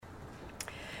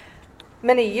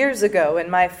Many years ago,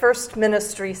 in my first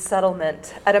ministry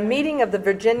settlement, at a meeting of the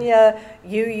Virginia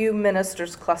UU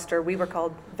Ministers Cluster, we were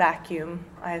called Vacuum.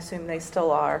 I assume they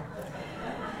still are.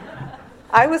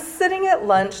 I was sitting at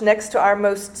lunch next to our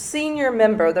most senior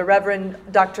member, the Reverend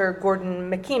Dr. Gordon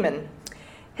McKeeman.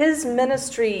 His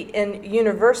ministry in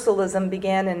Universalism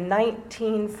began in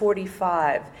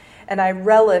 1945, and I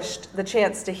relished the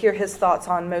chance to hear his thoughts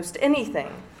on most anything.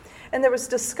 And there was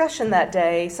discussion that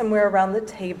day, somewhere around the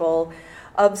table,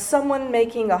 of someone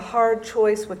making a hard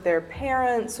choice with their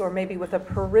parents or maybe with a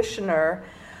parishioner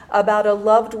about a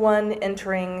loved one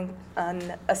entering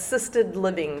an assisted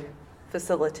living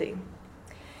facility.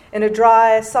 In a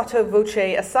dry, sotto voce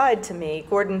aside to me,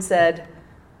 Gordon said,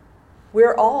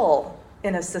 "We're all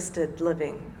in assisted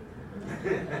living."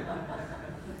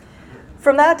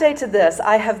 From that day to this,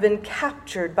 I have been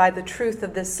captured by the truth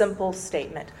of this simple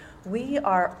statement. We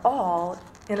are all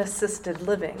in assisted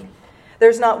living.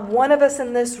 There's not one of us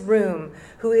in this room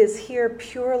who is here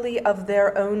purely of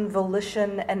their own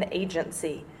volition and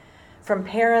agency, from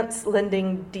parents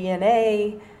lending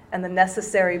DNA and the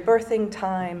necessary birthing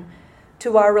time,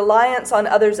 to our reliance on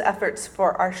others' efforts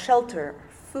for our shelter,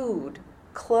 food,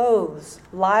 clothes,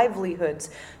 livelihoods,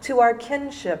 to our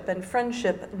kinship and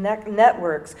friendship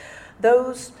networks,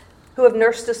 those who have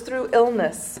nursed us through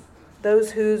illness,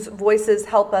 those whose voices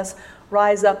help us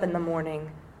rise up in the morning.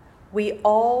 We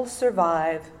all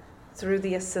survive through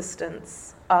the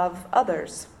assistance of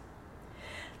others.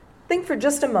 Think for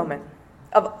just a moment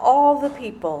of all the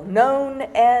people, known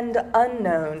and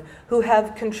unknown, who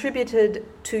have contributed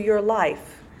to your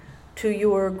life, to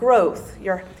your growth,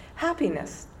 your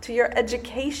happiness, to your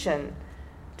education,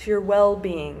 to your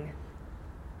well-being.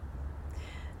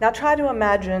 Now try to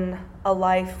imagine a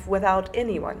life without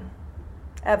anyone,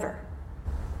 ever.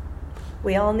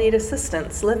 We all need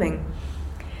assistance living.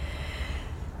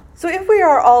 So if we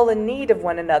are all in need of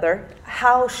one another,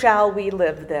 how shall we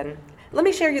live then? Let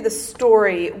me share you the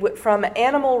story from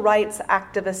animal rights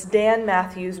activist Dan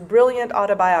Matthews' brilliant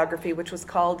autobiography, which was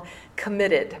called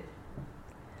Committed.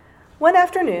 One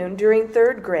afternoon during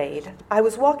third grade, I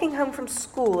was walking home from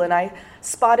school and I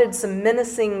spotted some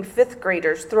menacing fifth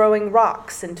graders throwing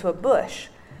rocks into a bush.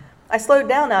 I slowed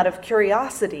down out of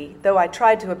curiosity, though I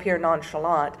tried to appear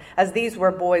nonchalant, as these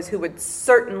were boys who would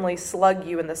certainly slug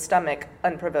you in the stomach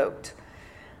unprovoked.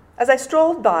 As I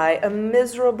strolled by, a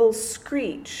miserable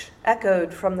screech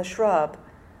echoed from the shrub.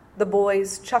 The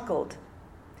boys chuckled.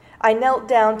 I knelt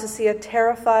down to see a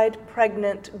terrified,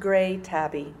 pregnant gray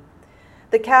tabby.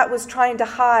 The cat was trying to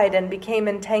hide and became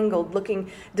entangled, looking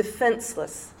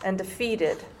defenseless and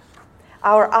defeated.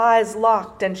 Our eyes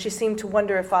locked, and she seemed to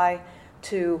wonder if I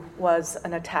too was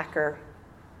an attacker.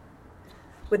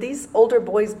 Would these older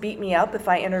boys beat me up if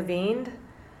I intervened?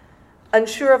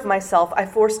 Unsure of myself, I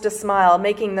forced a smile,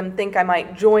 making them think I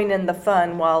might join in the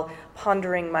fun while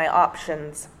pondering my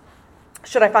options.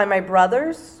 Should I find my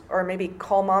brothers, or maybe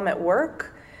call mom at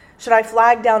work? Should I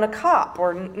flag down a cop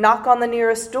or knock on the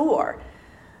nearest door?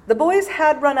 The boys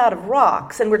had run out of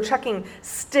rocks and were chucking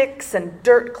sticks and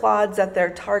dirt clods at their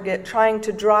target, trying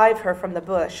to drive her from the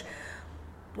bush.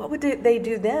 What would they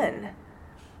do then?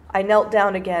 I knelt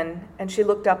down again, and she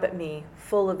looked up at me,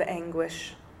 full of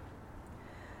anguish.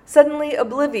 Suddenly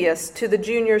oblivious to the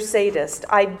junior sadist,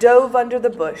 I dove under the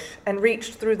bush and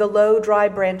reached through the low, dry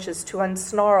branches to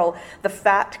unsnarl the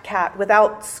fat cat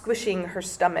without squishing her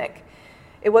stomach.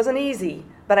 It wasn't easy,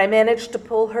 but I managed to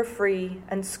pull her free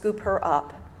and scoop her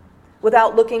up.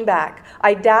 Without looking back,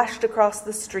 I dashed across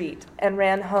the street and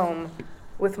ran home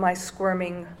with my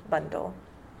squirming bundle.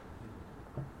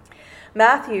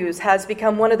 Matthews has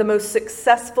become one of the most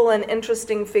successful and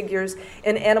interesting figures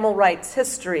in animal rights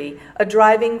history, a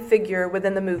driving figure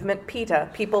within the movement PETA,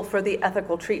 People for the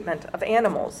Ethical Treatment of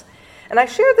Animals. And I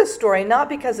share this story not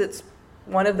because it's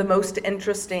one of the most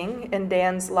interesting in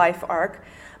Dan's life arc,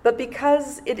 but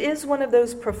because it is one of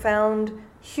those profound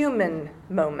human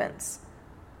moments.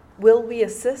 Will we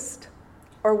assist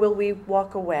or will we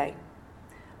walk away?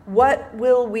 What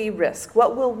will we risk?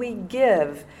 What will we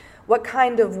give? What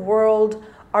kind of world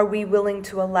are we willing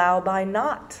to allow by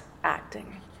not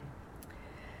acting?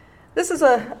 This is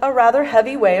a rather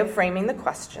heavy way of framing the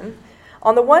question.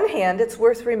 On the one hand, it's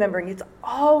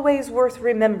always worth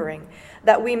remembering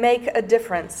that we make a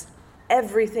difference.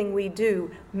 Everything we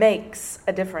do makes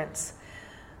a difference.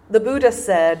 The Buddha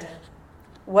said,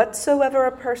 "Whatsoever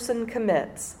a person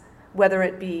commits, whether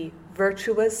it be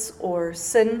virtuous or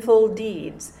sinful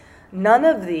deeds, none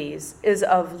of these is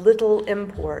of little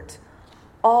import.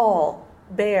 All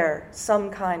bear some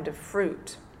kind of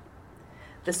fruit."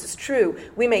 This is true.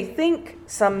 We may think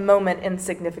some moment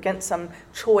insignificant, some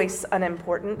choice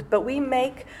unimportant, but we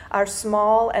make our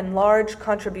small and large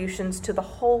contributions to the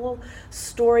whole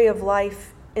story of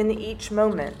life in each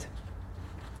moment.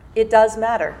 It does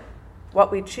matter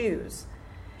what we choose.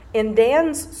 In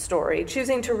Dan's story,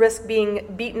 choosing to risk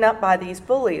being beaten up by these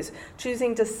bullies,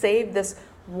 choosing to save this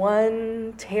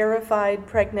one terrified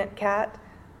pregnant cat,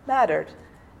 mattered.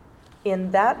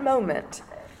 In that moment,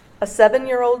 a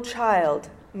 7-year-old child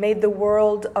made the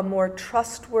world a more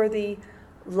trustworthy,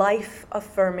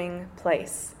 life-affirming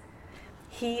place.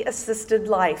 He assisted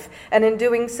life, and in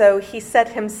doing so, he set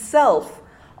himself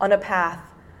on a path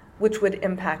which would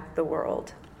impact the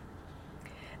world.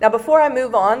 Now, before I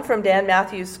move on from Dan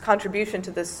Matthews' contribution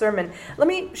to this sermon, let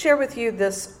me share with you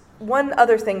this one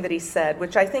other thing that he said,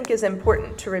 which I think is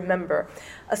important to remember,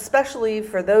 especially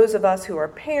for those of us who are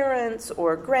parents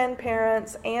or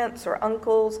grandparents, aunts or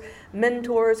uncles,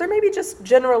 mentors, or maybe just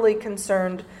generally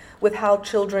concerned with how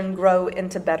children grow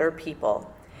into better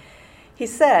people. He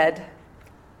said,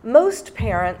 "Most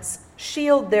parents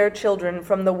shield their children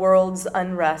from the world's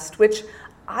unrest, which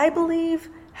I believe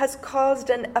has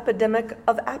caused an epidemic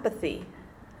of apathy.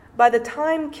 By the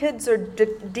time kids are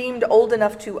deemed old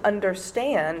enough to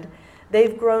understand,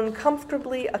 they've grown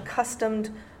comfortably accustomed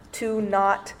to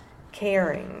not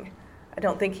caring." I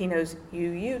don't think he knows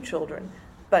you children,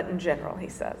 but in general, he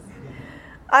says.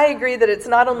 I agree that it's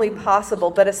not only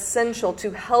possible, but essential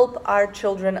to help our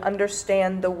children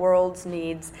understand the world's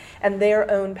needs and their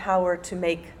own power to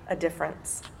make a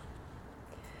difference.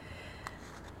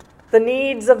 The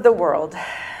needs of the world.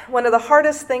 One of the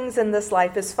hardest things in this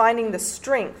life is finding the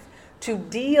strength to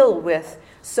deal with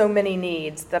so many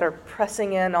needs that are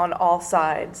pressing in on all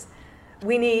sides.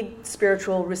 We need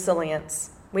spiritual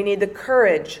resilience. We need the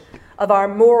courage of our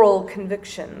moral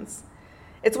convictions.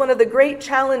 It's one of the great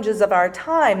challenges of our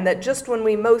time that just when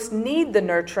we most need the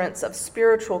nurturance of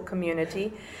spiritual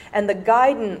community and the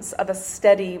guidance of a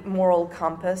steady moral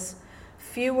compass,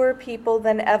 fewer people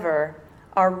than ever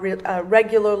are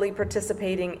regularly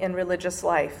participating in religious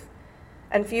life,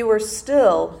 and fewer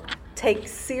still take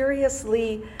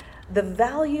seriously the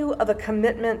value of a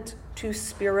commitment to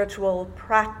spiritual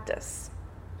practice.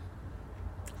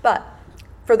 But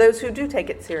for those who do take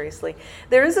it seriously,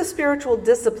 there is a spiritual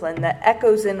discipline that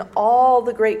echoes in all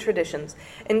the great traditions,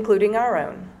 including our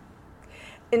own.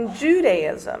 In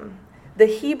Judaism, the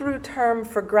Hebrew term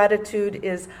for gratitude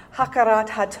is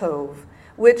hakarat hatov,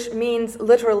 which means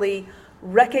literally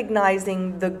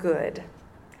recognizing the good.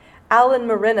 Alan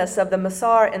Marinas of the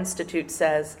Massar Institute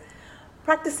says,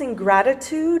 "Practicing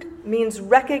gratitude means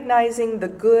recognizing the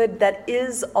good that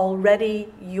is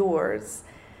already yours."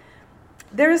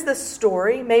 There is this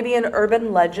story, maybe an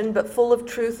urban legend, but full of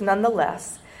truth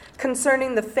nonetheless,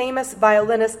 concerning the famous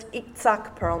violinist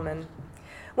Itzhak Perlman.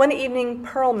 One evening,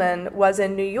 Perlman was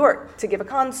in New York to give a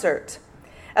concert.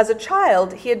 As a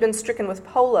child, he had been stricken with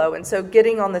polio, and so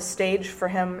getting on the stage for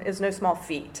him is no small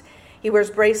feat. He wears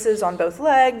braces on both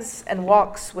legs and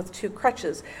walks with 2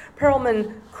 crutches.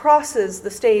 Perlman crosses the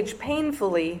stage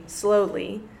painfully,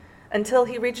 slowly, until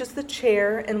he reaches the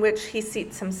chair in which he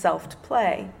seats himself to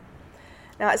play.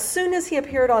 Now, as soon as he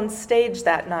appeared on stage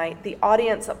that night, the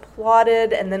audience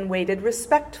applauded and then waited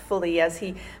respectfully as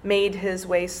he made his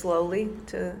way slowly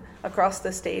across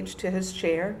the stage to his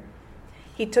chair.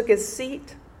 He took his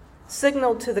seat,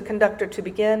 signaled to the conductor to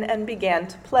begin, and began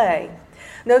to play.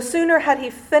 No sooner had he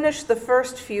finished the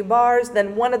first few bars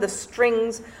than one of the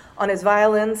strings on his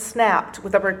violin snapped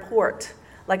with a report,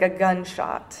 like a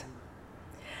gunshot.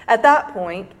 At that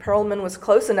point, Perlman was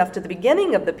close enough to the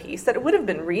beginning of the piece that it would have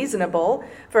been reasonable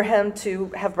for him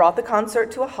to have brought the concert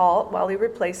to a halt while he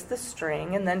replaced the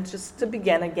string and then just to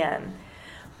begin again.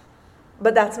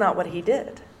 But that's not what he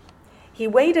did. He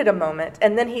waited a moment,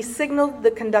 and then he signaled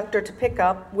the conductor to pick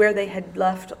up where they had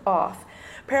left off.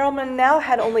 Perlman now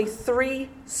had only 3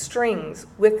 strings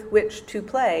with which to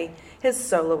play his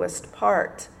soloist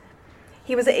part.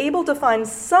 He was able to find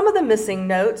some of the missing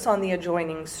notes on the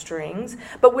adjoining strings,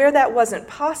 but where that wasn't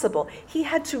possible, he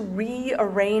had to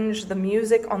rearrange the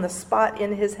music on the spot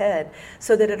in his head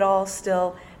so that it all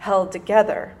still held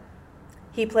together.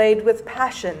 He played with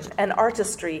passion and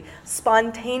artistry,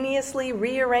 spontaneously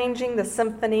rearranging the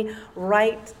symphony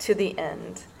right to the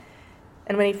end.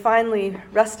 And when he finally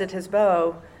rested his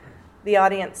bow, the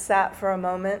audience sat for a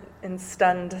moment in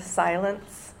stunned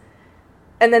silence.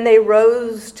 And then they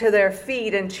rose to their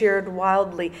feet and cheered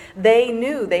wildly. They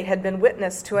knew they had been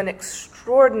witness to an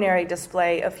extraordinary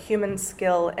display of human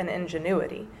skill and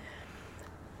ingenuity.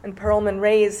 And Perlman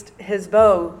raised his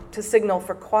bow to signal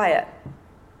for quiet.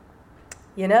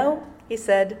 "You know," he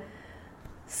said,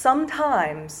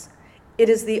 "sometimes It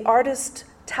is the artist's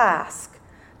task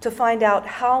to find out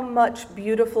how much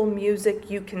beautiful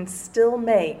music you can still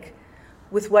make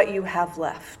with what you have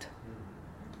left.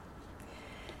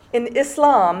 In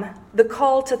Islam, the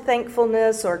call to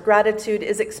thankfulness or gratitude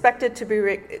is expected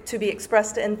to be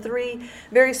expressed in three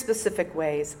very specific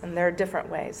ways, and there are different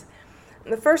ways.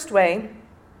 The first way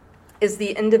is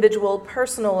the individual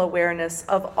personal awareness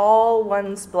of all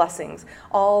one's blessings,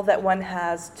 all that one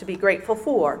has to be grateful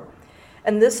for.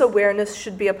 And this awareness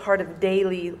should be a part of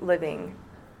daily living.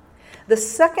 The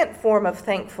second form of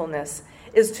thankfulness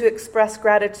is to express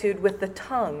gratitude with the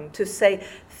tongue, to say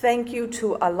thank you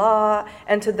to Allah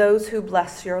and to those who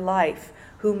bless your life,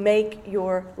 who make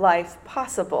your life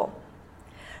possible.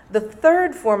 The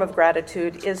third form of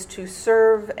gratitude is to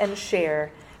serve and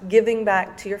share, giving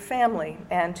back to your family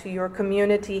and to your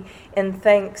community in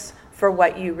thanks for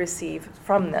what you receive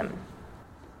from them.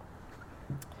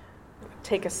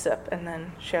 Take a sip and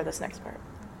then share this next part.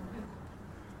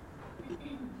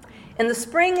 In the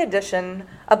spring edition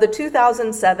of the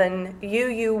 2007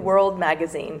 UU World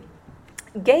magazine,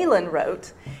 Galen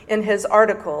wrote in his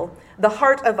article, "The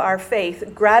Heart of Our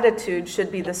Faith, Gratitude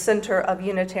Should Be the Center of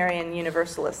Unitarian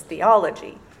Universalist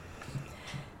Theology."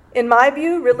 In my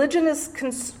view, religion is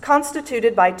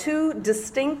constituted by two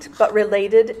distinct but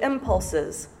related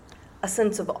impulses, a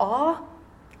sense of awe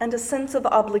and a sense of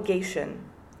obligation.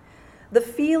 The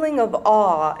feeling of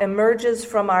awe emerges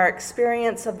from our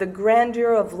experience of the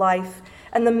grandeur of life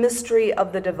and the mystery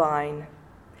of the divine.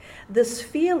 This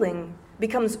feeling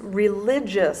becomes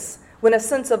religious when a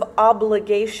sense of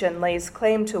obligation lays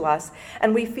claim to us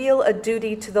and we feel a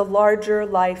duty to the larger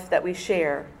life that we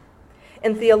share.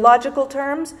 In theological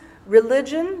terms,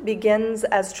 religion begins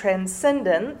as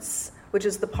transcendence, which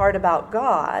is the part about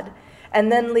God,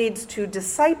 and then leads to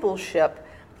discipleship,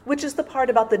 which is the part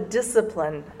about the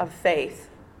discipline of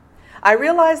faith. I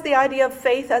realize the idea of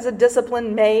faith as a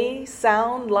discipline may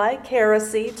sound like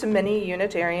heresy to many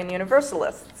Unitarian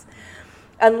Universalists.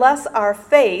 Unless our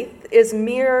faith is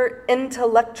mere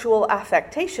intellectual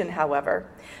affectation, however,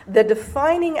 the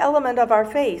defining element of our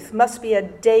faith must be a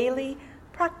daily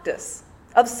practice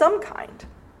of some kind.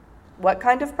 What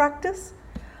kind of practice?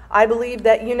 I believe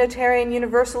that Unitarian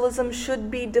Universalism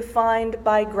should be defined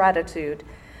by gratitude.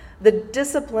 The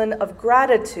discipline of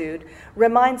gratitude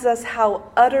reminds us how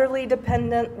utterly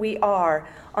dependent we are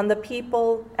on the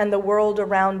people and the world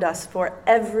around us for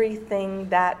everything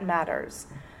that matters.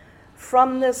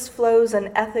 From this flows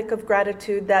an ethic of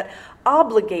gratitude that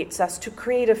obligates us to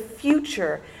create a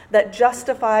future that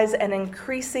justifies an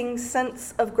increasing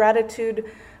sense of gratitude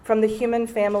from the human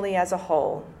family as a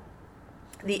whole.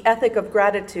 The ethic of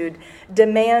gratitude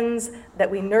demands that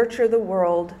we nurture the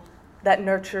world that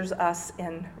nurtures us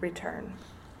in return.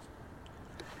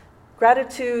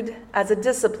 Gratitude as a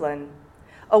discipline,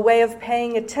 a way of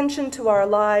paying attention to our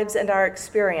lives and our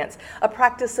experience, a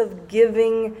practice of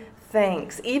giving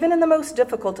thanks, even in the most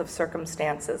difficult of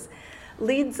circumstances,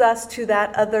 leads us to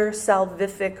that other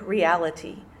salvific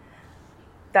reality,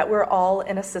 that we're all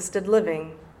in assisted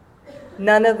living.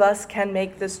 None of us can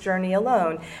make this journey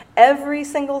alone. Every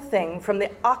single thing, from the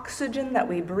oxygen that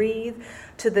we breathe,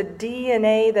 to the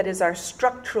DNA that is our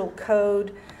structural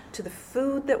code, to the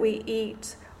food that we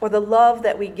eat, or the love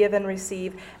that we give and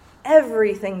receive,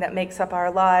 everything that makes up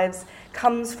our lives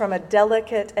comes from a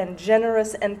delicate and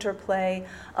generous interplay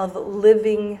of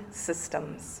living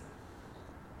systems.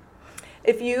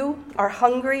 If you are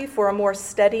hungry for a more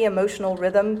steady emotional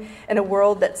rhythm in a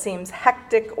world that seems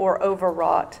hectic or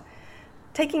overwrought,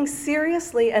 taking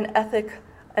seriously an ethic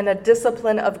and a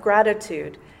discipline of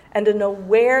gratitude and an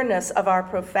awareness of our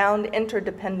profound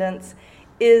interdependence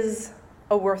is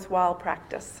a worthwhile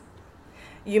practice.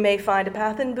 You may find a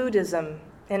path in Buddhism,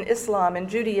 in Islam, in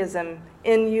Judaism,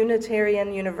 in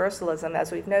Unitarian Universalism,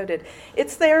 as we've noted.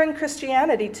 It's there in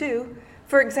Christianity, too.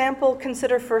 For example,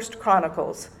 consider 1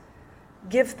 Chronicles.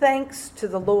 Give thanks to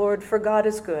the Lord, for God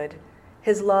is good.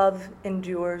 His love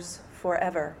endures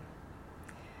forever.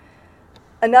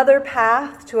 Another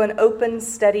path to an open,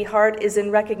 steady heart is in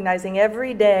recognizing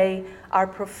every day our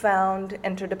profound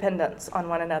interdependence on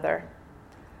one another.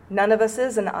 None of us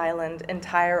is an island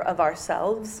entire of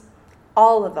ourselves.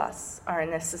 All of us are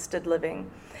in assisted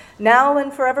living. Now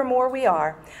and forevermore we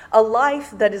are. A life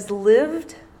that is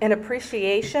lived in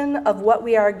appreciation of what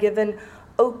we are given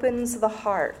opens the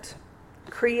heart,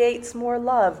 creates more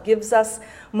love, gives us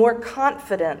more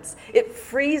confidence. It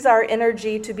frees our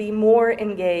energy to be more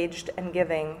engaged and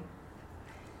giving.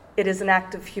 It is an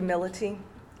act of humility.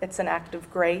 It's an act of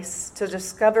grace to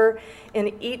discover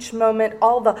in each moment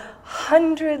all the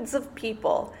hundreds of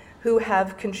people who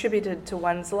have contributed to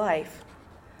one's life.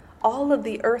 All of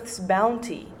the earth's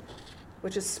bounty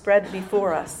which is spread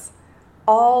before us.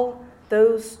 All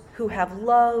those who have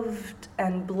loved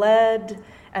and bled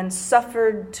and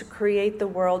suffered to create the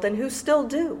world, and who still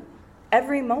do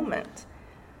every moment.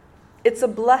 It's a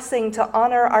blessing to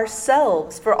honor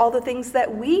ourselves for all the things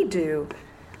that we do,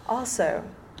 also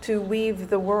to weave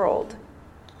the world.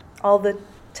 All the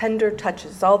tender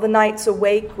touches, all the nights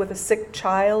awake with a sick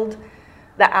child,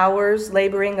 the hours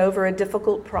laboring over a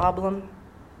difficult problem,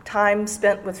 time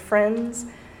spent with friends,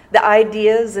 the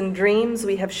ideas and dreams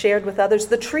we have shared with others,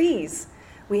 the trees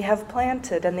we have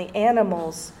planted, and the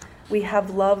animals we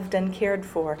have loved and cared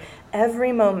for.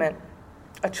 Every moment,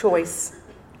 a choice.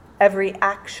 Every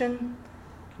action,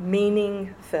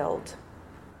 meaning-filled.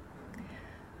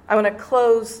 I want to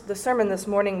close the sermon this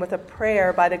morning with a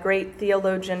prayer by the great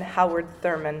theologian Howard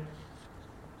Thurman.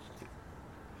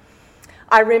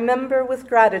 I remember with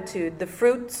gratitude the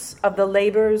fruits of the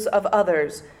labors of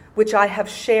others, which I have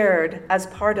shared as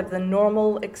part of the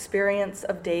normal experience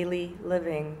of daily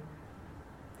living.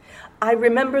 I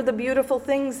remember the beautiful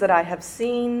things that I have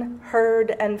seen,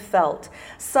 heard, and felt,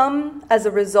 some as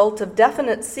a result of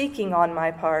definite seeking on my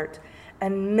part,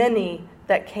 and many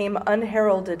that came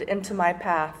unheralded into my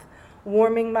path,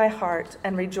 warming my heart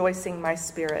and rejoicing my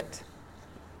spirit.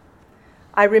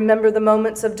 I remember the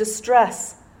moments of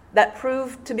distress that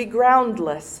proved to be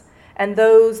groundless, and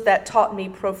those that taught me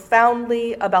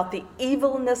profoundly about the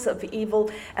evilness of evil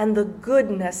and the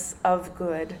goodness of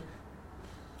good.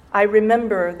 I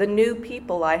remember the new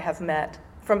people I have met,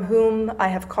 from whom I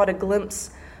have caught a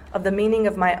glimpse of the meaning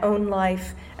of my own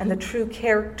life and the true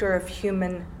character of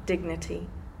human dignity.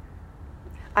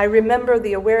 I remember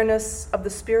the awareness of the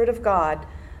Spirit of God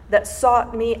that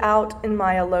sought me out in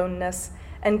my aloneness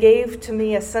and gave to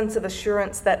me a sense of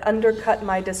assurance that undercut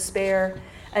my despair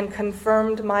and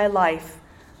confirmed my life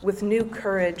with new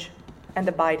courage and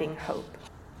abiding hope.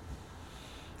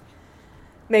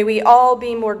 May we all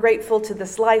be more grateful to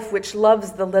this life which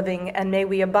loves the living, and may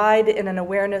we abide in an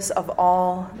awareness of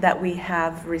all that we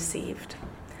have received.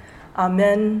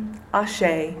 Amen.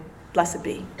 Ashe. Blessed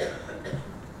be.